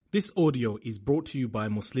This audio is brought to you by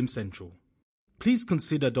Muslim Central. Please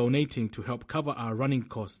consider donating to help cover our running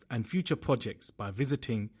costs and future projects by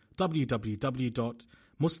visiting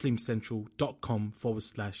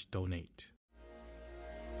www.muslimcentral.com/donate.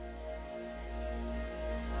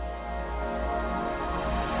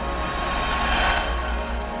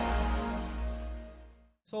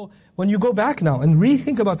 So when you go back now and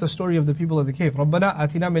rethink about the story of the people of the cave, رَبَّنَا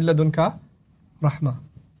آتِنَا مِن لَدُنْكَ رَحْمَةً.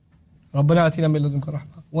 رَبَّنَا آتِنَا مِن لَدُنْكَ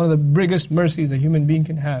رَحْمَةً. One of the biggest mercies a human being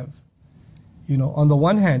can have. You know, on the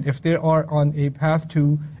one hand, if they are on a path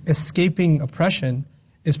to escaping oppression,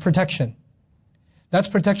 is protection. That's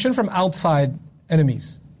protection from outside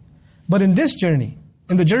enemies. But in this journey,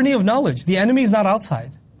 in the journey of knowledge, the enemy is not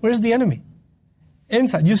outside. Where's the enemy?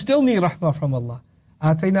 Inside. You still need rahmah from Allah.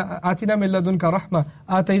 آتِنَا مِن لَدُنْكَ رَحْمَةً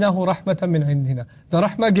آتَيْنَاهُ رَحْمَةً مِنْ عِنْدِنَا. The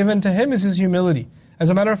rahmah given to him is his humility. As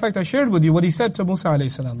a matter of fact, I shared with you what he said to Musa alayhi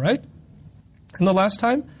salam, right? And the last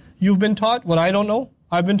time, you've been taught what I don't know.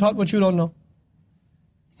 I've been taught what you don't know.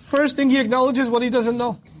 First thing he acknowledges what he doesn't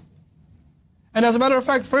know. And as a matter of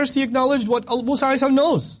fact, first he acknowledged what Musa alayhi salam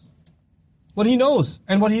knows. What he knows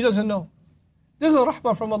and what he doesn't know. This is a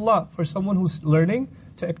rahmah from Allah for someone who's learning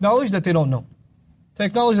to acknowledge that they don't know. To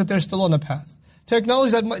acknowledge that they're still on the path. To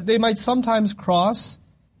acknowledge that they might sometimes cross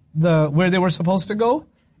where they were supposed to go,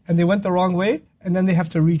 and they went the wrong way, and then they have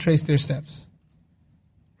to retrace their steps.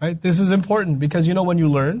 Right? This is important because you know when you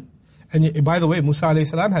learn, and by the way, Musa alayhi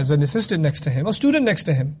salam has an assistant next to him, a student next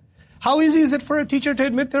to him. How easy is it for a teacher to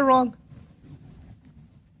admit they're wrong?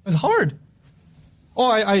 It's hard.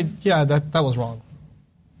 Oh, yeah, that was wrong.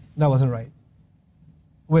 That wasn't right.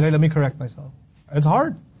 Wait, let me correct myself. It's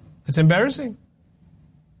hard. It's embarrassing.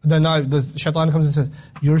 Then the shaitan comes and says,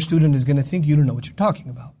 your student is going to think you don't know what you're talking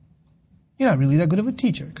about. You're not really that good of a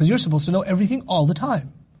teacher because you're supposed to know everything all the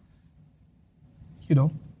time. You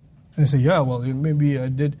know? And they say, yeah, well, maybe I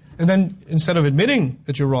did. And then instead of admitting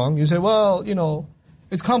that you're wrong, you say, well, you know,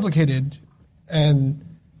 it's complicated. And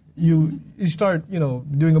you start, you know,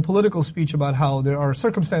 doing a political speech about how there are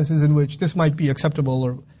circumstances in which this might be acceptable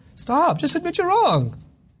or stop, just admit you're wrong.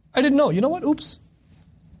 I didn't know. You know what? Oops.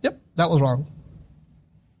 Yep, that was wrong.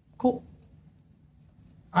 Cool.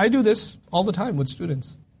 I do this all the time with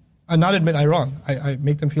students. I not admit I'm wrong. I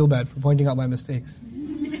make them feel bad for pointing out my mistakes.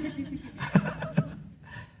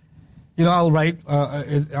 You know, I'll write,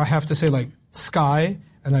 I have to say like sky,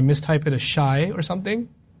 and I mistype it as shy or something.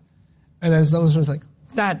 And then someone's like,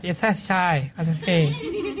 it says shy.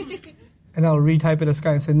 And I'll retype it as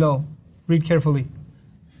sky and say, no, read carefully.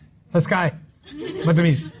 The sky.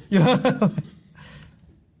 Batameez. You know?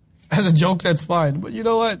 As a joke, that's fine. But you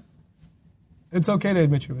know what? It's okay to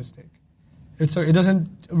admit your mistake. It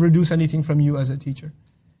doesn't reduce anything from you as a teacher.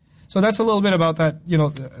 So that's a little bit about that, you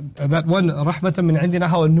know, that one, rahmatan min indina,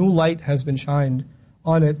 how a new light has been shined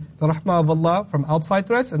on it. The rahmah of Allah from outside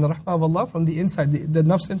threats and the rahmah of Allah from the inside, the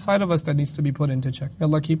nafs inside of us that needs to be put into check. May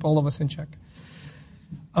Allah keep all of us in check.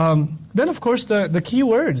 Then of course the key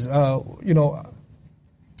words, you know,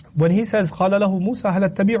 when he says, قَالَ لَهُ مُوسَى هَلْ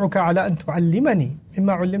أَتَّبِعُكَ عَلَىٰ أَن تُعَلِّمَنِي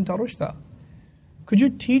مِمَّا عُلِّمْتَ رُشْدًا. Could you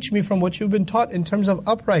teach me from what you've been taught in terms of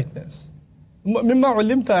uprightness? مِمَّا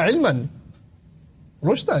عُلِّمْتَ عِلْمًا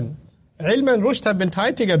رُشْدًا. Ilm and rushd have been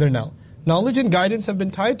tied together now. Knowledge and guidance have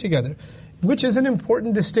been tied together, which is an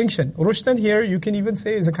important distinction. Rushdan here, you can even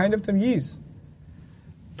say, is a kind of tamyiz.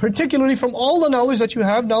 Particularly from all the knowledge that you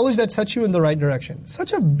have, knowledge that sets you in the right direction.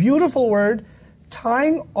 Such a beautiful word,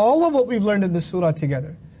 tying all of what we've learned in this surah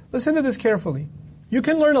together. Listen to this carefully. You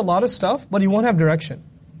can learn a lot of stuff, but you won't have direction.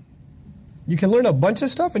 You can learn a bunch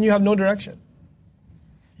of stuff and you have no direction.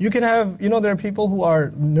 You can have, you know, there are people who are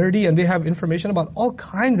nerdy and they have information about all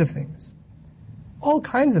kinds of things. All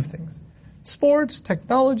kinds of things. Sports,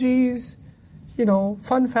 technologies, you know,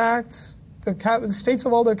 fun facts, the states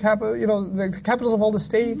of all the the capitals of all the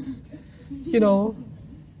states, you know,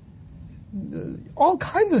 all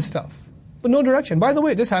kinds of stuff, but no direction. By the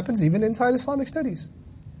way, this happens even inside Islamic studies.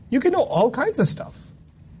 You can know all kinds of stuff.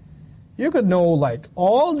 You could know like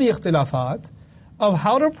all the ikhtilafat of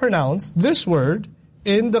how to pronounce this word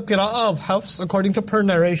in the qira'ah of Hafs according to per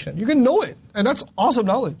narration. You can know it, and that's awesome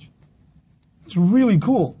knowledge. It's really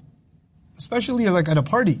cool, especially like at a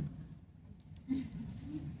party.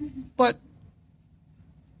 But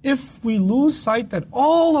if we lose sight that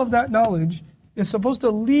all of that knowledge is supposed to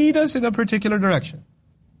lead us in a particular direction,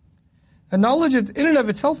 and knowledge in and of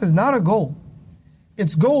itself is not a goal.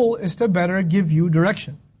 Its goal is to better give you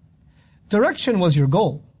direction. Direction was your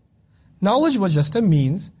goal. Knowledge was just a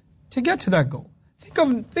means to get to that goal.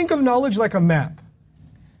 Think of knowledge like a map.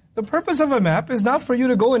 The purpose of a map is not for you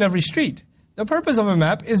to go in every street. The purpose of a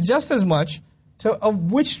map is just as much of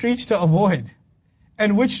which streets to avoid.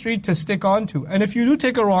 and which street to stick onto. And if you do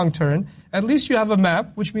take a wrong turn, at least you have a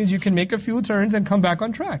map, which means you can make a few turns and come back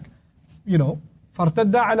on track.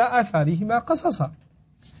 فَارْتَدَّ عَلَىٰ آثَارِهِمَا قَصَصًا.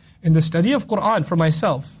 In the study of Qur'an for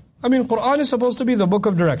myself, Qur'an is supposed to be the book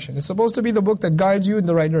of direction. It's supposed to be the book that guides you in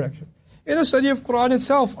the right direction. In the study of Qur'an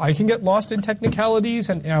itself, I can get lost in technicalities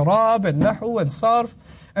and i'rab and nahu and sarf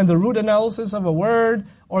and the root analysis of a word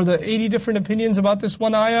or the 80 different opinions about this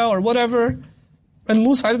one ayah or whatever, and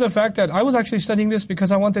lose sight of the fact that I was actually studying this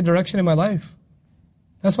because I wanted direction in my life.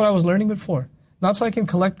 That's what I was learning it for. Not so I can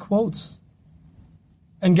collect quotes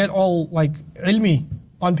and get all ilmi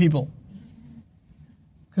on people.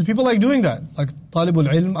 Because people like doing that. Like talibul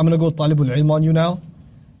ilm, I'm going to go talibul ilm on you now.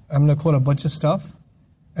 I'm going to quote a bunch of stuff.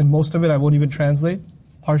 And most of it I won't even translate.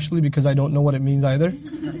 Partially because I don't know what it means either.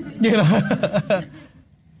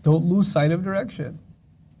 Don't lose sight of direction.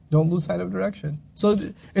 Don't lose sight of direction. So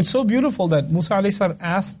it's so beautiful that Musa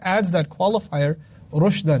a.s. adds that qualifier,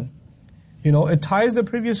 rushdan. It ties the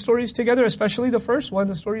previous stories together, especially the first one,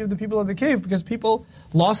 the story of the people of the cave, because people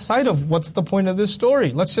lost sight of what's the point of this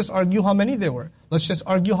story. Let's just argue how many there were. Let's just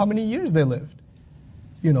argue how many years they lived.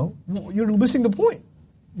 You're missing the point.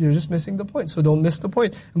 You're just missing the point. So don't miss the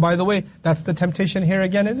point. And by the way, that's the temptation here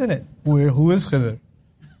again, isn't it? Who is Khidr?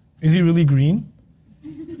 Is he really green?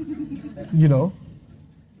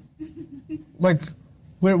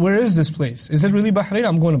 Where is this place? Is it really Bahrain?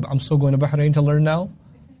 I'm still going to Bahrain to learn now.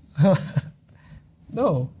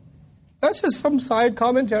 No. That's just some side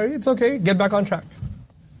commentary. It's okay. Get back on track.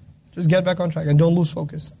 Just get back on track and don't lose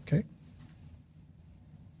focus. Okay?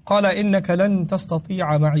 قال إنك لن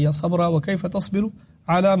تستطيع معي صبرا وكيف تصبر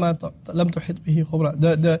على ما لم تحط به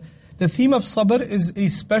خبرا. The theme of sabr is a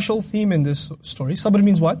special theme in this story. Sabr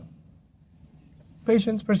means what?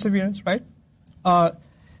 Patience, perseverance, right?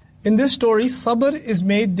 In this story, sabr is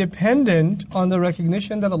made dependent on the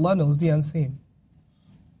recognition that Allah knows the unseen.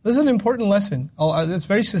 This is an important lesson. It's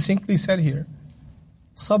very succinctly said here.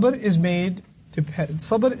 Sabr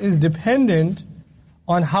is dependent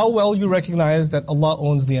on how well you recognize that Allah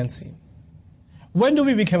owns the unseen. When do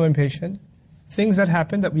we become impatient? Things that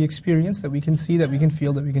happen, that we experience, that we can see, that we can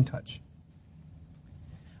feel, that we can touch.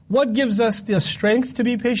 What gives us the strength to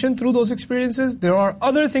be patient through those experiences? There are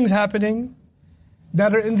other things happening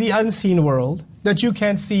that are in the unseen world that you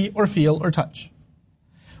can't see or feel or touch.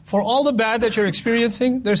 For all the bad that you're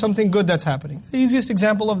experiencing, there's something good that's happening. The easiest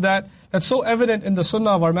example of that, that's so evident in the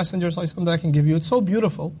sunnah of our Messenger ﷺ that I can give you, it's so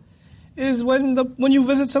beautiful, is when you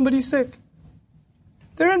visit somebody sick.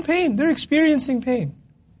 They're in pain. They're experiencing pain.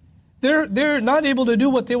 They're not able to do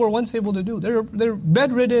what they were once able to do. They're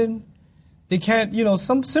bedridden. They can't,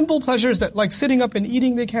 some simple pleasures that like sitting up and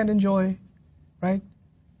eating they can't enjoy, right?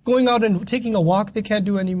 Going out and taking a walk they can't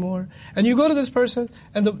do anymore. And you go to this person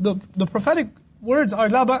and the prophetic words are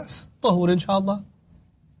la ba's, tahur inshallah.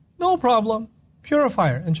 No problem.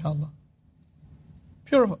 Purifier inshallah.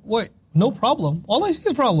 Wait, no problem? All I see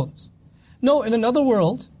is problems. No, in another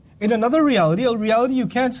world, in another reality, a reality you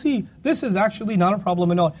can't see, this is actually not a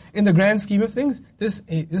problem at all. In the grand scheme of things, this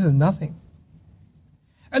is nothing.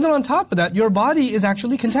 And then on top of that, your body is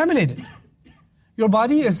actually contaminated. Your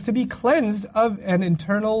body is to be cleansed of an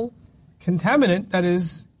internal contaminant that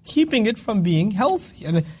is keeping it from being healthy.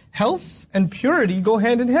 And health and purity go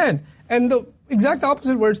hand in hand. And the exact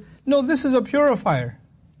opposite words, no, this is a purifier.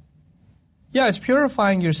 Yeah, it's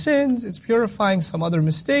purifying your sins, it's purifying some other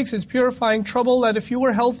mistakes, it's purifying trouble that if you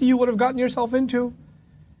were healthy you would have gotten yourself into.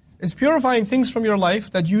 It's purifying things from your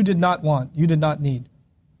life that you did not want, you did not need.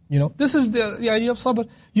 This is the idea of sabr.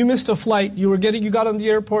 You missed a flight, you got on the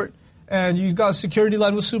airport, and you got a security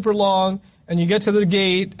line was super long, and you get to the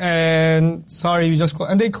gate, and sorry, you just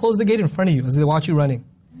and they close the gate in front of you as they watch you running.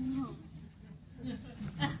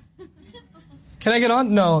 Can I get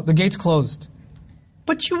on? No, the gate's closed.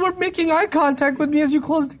 But you were making eye contact with me as you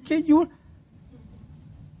closed the gate.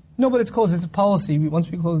 No, but it's closed. It's a policy. Once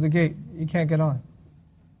we close the gate, you can't get on.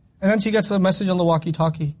 And then she gets a message on the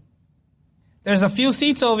walkie-talkie. There's a few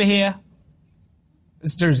seats over here.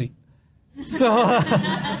 It's Jersey. So,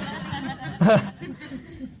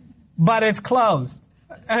 but it's closed.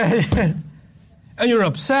 And you're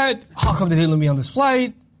upset. How come they didn't let me on this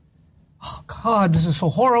flight? Oh, God, this is so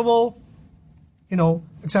horrible.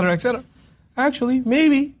 Etc., etc. Actually,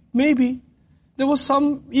 maybe, there was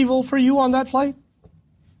some evil for you on that flight.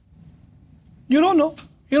 You don't know.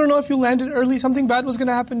 You don't know if you landed early, something bad was going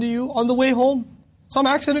to happen to you on the way home. Some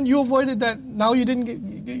accident you avoided that now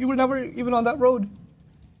you were never even on that road.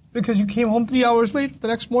 Because you came home 3 hours late the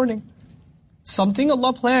next morning. Something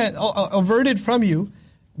Allah averted from you.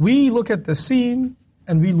 We look at the scene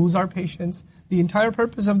and we lose our patience. The entire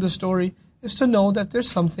purpose of the story is to know that there's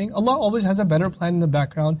something. Allah always has a better plan in the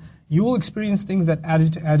background. You will experience things that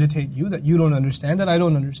agitate you, that you don't understand, that I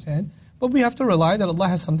don't understand. But we have to rely that Allah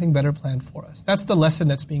has something better planned for us. That's the lesson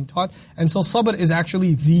that's being taught. And so sabr is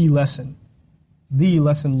actually the lesson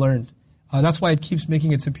learned. That's why it keeps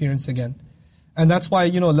making its appearance again. And that's why,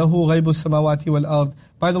 lahu ghaibus samawati wal ard.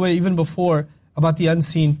 By the way, even before, about the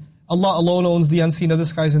unseen, Allah alone owns the unseen of the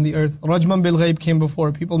skies and the earth. Rajman bil ghaib came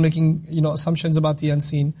before, people making assumptions about the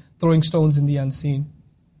unseen, throwing stones in the unseen.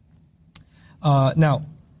 Now,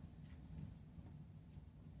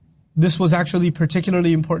 this was actually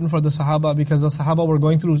particularly important for the Sahaba because the Sahaba were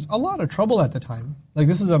going through a lot of trouble at the time. Like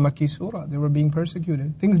this is a Makki surah, they were being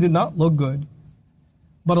persecuted. Things did not look good.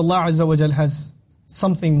 But Allah Azza wa Jal has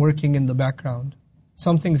something working in the background.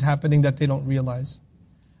 Something's happening that they don't realize.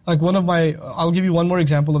 Like I'll give you one more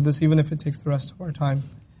example of this even if it takes the rest of our time.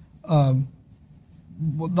 One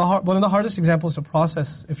of the hardest examples to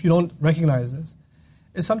process if you don't recognize this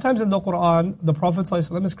is sometimes in the Quran, the Prophet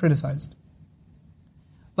ﷺ is criticized.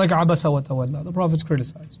 Like Abasa wa Tawalla, the Prophet's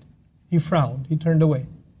criticized. He frowned, he turned away.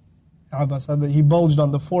 Abasa, he bulged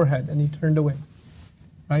on the forehead and he turned away.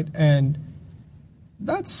 Right? And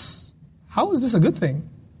how is this a good thing?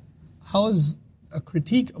 How is a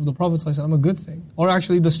critique of the Prophet ﷺ a good thing? Or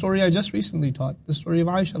actually the story I just recently taught, the story of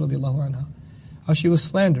Aisha radiallahu anha, how she was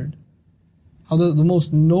slandered. How the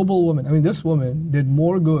most noble woman, this woman did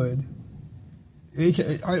more good.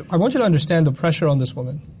 I want you to understand the pressure on this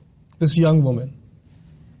woman, this young woman.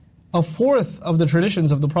 A fourth of the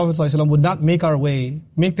traditions of the Prophet ﷺ would not make their way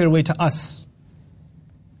to us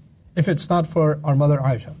if it's not for our mother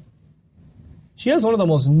Aisha. She has one of the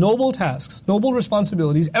most noble tasks, noble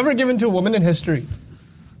responsibilities ever given to a woman in history.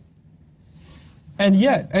 And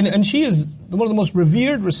yet, and she is one of the most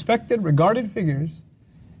revered, respected, regarded figures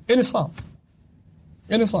in Islam.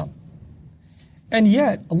 In Islam. And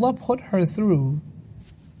yet, Allah put her through,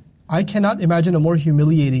 I cannot imagine a more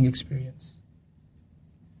humiliating experience.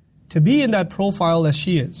 To be in that profile as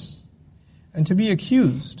she is, and to be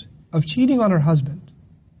accused of cheating on her husband,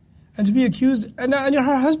 and to be accused, and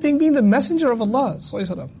her husband being the messenger of Allah,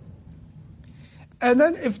 and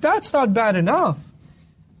then if that's not bad enough,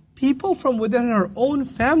 people from within her own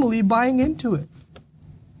family buying into it.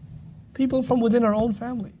 People from within her own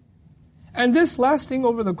family. And this lasting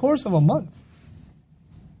over the course of a month.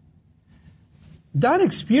 That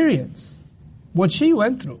experience, what she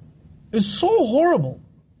went through, is so horrible.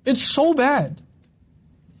 It's so bad.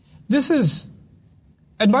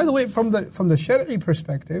 And by the way, from the Shari'i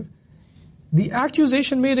perspective, the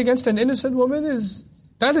accusation made against an innocent woman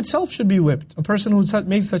that itself should be whipped. A person who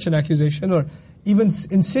makes such an accusation or even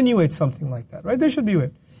insinuates something like that, right? They should be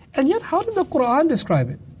whipped. And yet, how did the Quran describe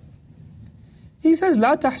it? He says,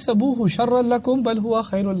 لا تحسبوه شرا لكم بل هو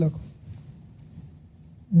خير لكم.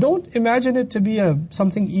 Don't imagine it to be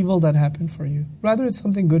something evil that happened for you. Rather, it's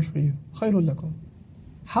something good for you. خير لكم.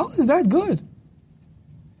 How is that good?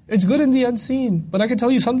 It's good in the unseen. But I can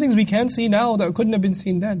tell you some things we can see now that couldn't have been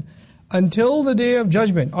seen then. Until the day of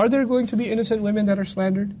judgment, are there going to be innocent women that are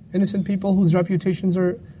slandered? Innocent people whose reputations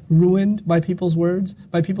are ruined by people's words,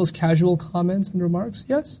 by people's casual comments and remarks?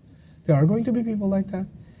 Yes, there are going to be people like that.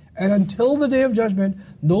 And until the day of judgment,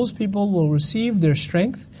 those people will receive their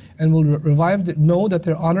strength and will know that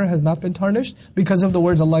their honor has not been tarnished because of the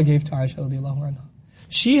words Allah gave to Aisha radiallahu anha.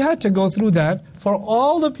 She had to go through that for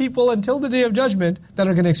all the people until the day of judgment that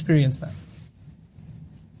are going to experience that.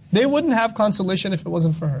 They wouldn't have consolation if it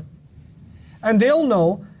wasn't for her. And they'll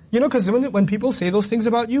know, because when people say those things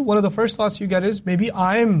about you, one of the first thoughts you get is, maybe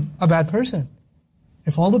I'm a bad person.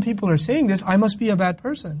 If all the people are saying this, I must be a bad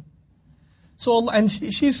person. So, and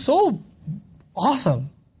she's so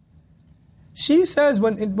awesome. She says,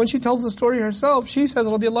 when she tells the story herself, she says,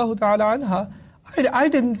 radiallahu ta'ala anha, I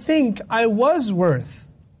didn't think I was worth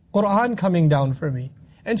Quran coming down for me.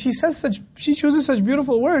 And she chooses such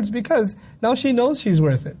beautiful words because now she knows she's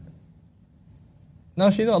worth it. Now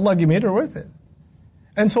she knows Allah made her worth it.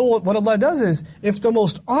 And so what Allah does is, if the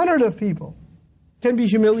most honored of people can be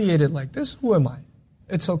humiliated like this, who am I?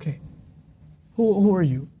 It's okay. Who are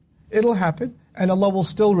you? It'll happen, and Allah will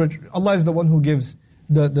still, Allah is the one who gives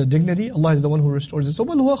the dignity, Allah is the one who restores it. So,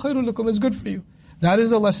 بَلْ هُوَ خَيْرٌ لَكُمْ is good for you. That is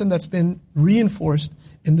the lesson that's been reinforced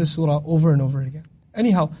in this surah over and over again.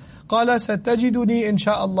 Anyhow, قَالَ سَتَجِدُنِي إِنْ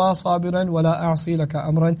شَاءَ اللَّهِ صَابِرًا وَلَا أَعْصِي لَكَ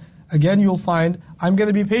أَمْرًا. Again, you'll find, I'm going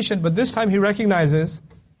to be patient, but this time he recognizes,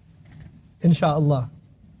 insha'Allah.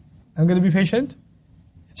 I'm going to be patient,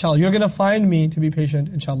 inshallah. You're going to find me to be patient,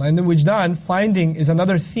 inshallah. And then wijdan, finding, is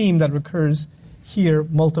another theme that recurs here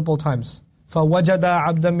multiple times. فَوَجَدَ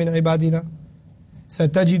عَبْدًا مِنْ عِبَادِنَا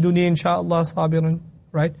سَتَجِدُنِي إِنْ شَاءَ اللَّهِ صَابِرًا.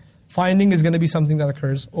 Right? Finding is going to be something that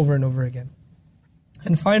occurs over and over again.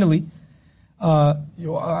 And finally,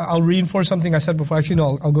 I'll reinforce something I said before. Actually,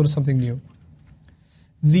 no, I'll go to something new.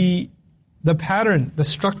 The pattern, the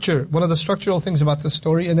structure, one of the structural things about this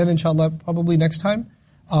story, and then inshallah, probably next time,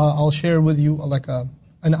 I'll share with you like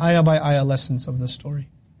an ayah by ayah lessons of the story,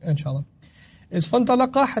 inshallah. It's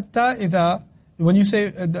فَانْطَلَقَ حَتَّى إِذَا, when you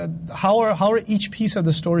say, how are each piece of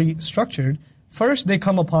the story structured? First, they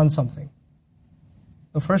come upon something.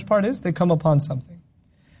 The first part is, they come upon something.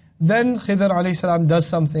 Then Khidr alayhi salam does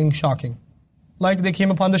something shocking. Like they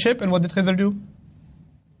came upon the ship, and what did Khidr do?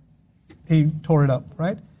 He tore it up,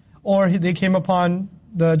 right? Or they came upon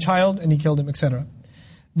the child, and he killed him, etc.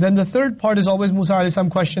 Then the third part is always Musa alayhi salam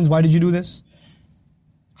questions, why did you do this?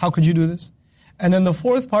 How could you do this? And then the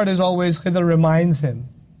fourth part is always Khidr reminds him.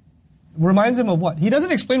 Reminds him of what? He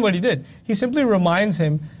doesn't explain what he did. He simply reminds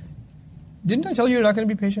him, didn't I tell you you're not going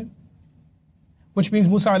to be patient? Which means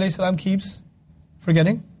Musa alayhi salam keeps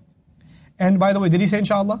forgetting. And by the way, did he say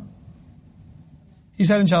inshallah? He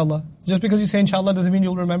said inshallah. Just because you say inshallah doesn't mean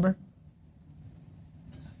you'll remember.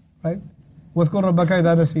 Right? وَاذْكُرْ رَبَّكَ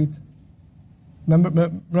إِذَا نَسِيتَ.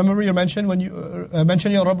 Remember your mention when you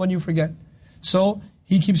mention your Rabb when you forget. So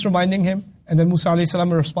he keeps reminding him, and then Musa alayhi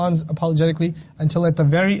salam responds apologetically until at the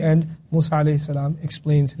very end Musa alayhi salam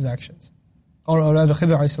explains his actions, or rather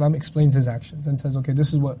Khidr alayhi salam explains his actions and says, okay,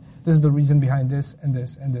 this is the reason behind this and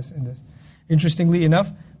this and this and this. Interestingly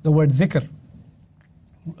enough, the word dhikr,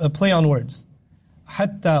 play on words.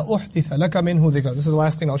 حَتَّى أُحْدِثَ لَكَ مِنْهُ ذِكْرًا. This is the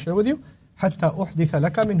last thing I'll share with you. حَتَّى أُحْدِثَ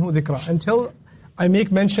لَكَ مِنْهُ ذِكْرًا. Until I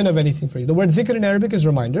make mention of anything for you. The word dhikr in Arabic is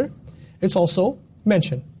reminder. It's also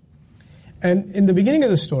mention. And in the beginning of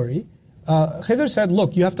the story, Khidr said,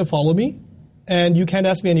 look, you have to follow me, and you can't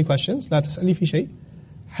ask me any questions. لَا تَسْأَلِي فِي شَيْءٍ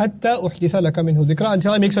حَتَّى أُحْدِثَ لَكَ مِنْهُ ذِكْرًا.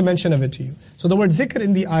 Until I make some mention of it to you. So the word dhikr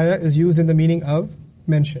in the ayah is used in the meaning of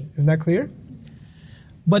mention. Is that clear?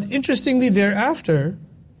 But interestingly, thereafter,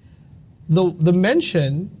 the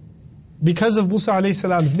mention, because of Musa alayhi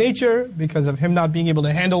salam's nature, because of him not being able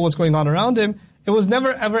to handle what's going on around him, it was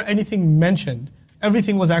never ever anything mentioned.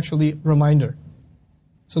 Everything was actually reminder.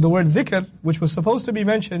 So the word dhikr, which was supposed to be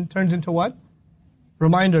mentioned, turns into what?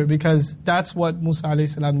 Reminder, because that's what Musa alayhi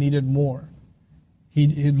salam needed more.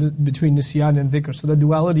 Between nisyan and dhikr. So the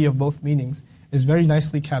duality of both meanings is very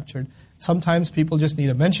nicely captured. Sometimes people just need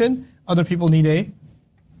a mention, other people need a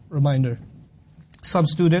reminder. Some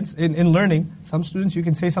students, in learning, some students you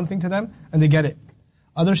can say something to them and they get it.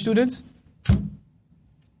 Other students,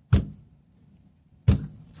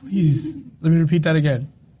 please, let me repeat that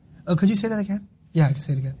again. Oh, could you say that again? Yeah, I can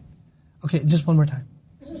say it again. Okay, just one more time.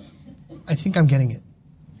 I think I'm getting it.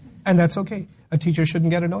 And that's okay. A teacher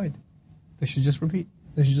shouldn't get annoyed. They should just repeat.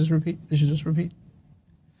 They should just repeat. They should just repeat.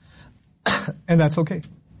 And that's okay.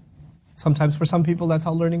 Sometimes for some people that's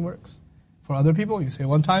how learning works. For other people, you say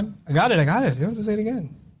one time, I got it. You don't have to say it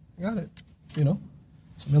again. I got it. So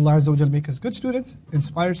may Allah Azza wa Jal make us good students,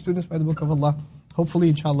 inspired students by the book of Allah. Hopefully,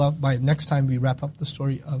 inshallah, by next time we wrap up the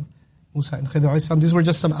story of Musa and Khidr alayhi salam. These were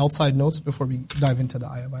just some outside notes before we dive into the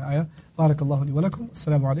ayah by ayah. Barakallahu li wa lakum.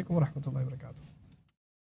 Assalamu alaikum wa rahmatullahi wa barakatuh.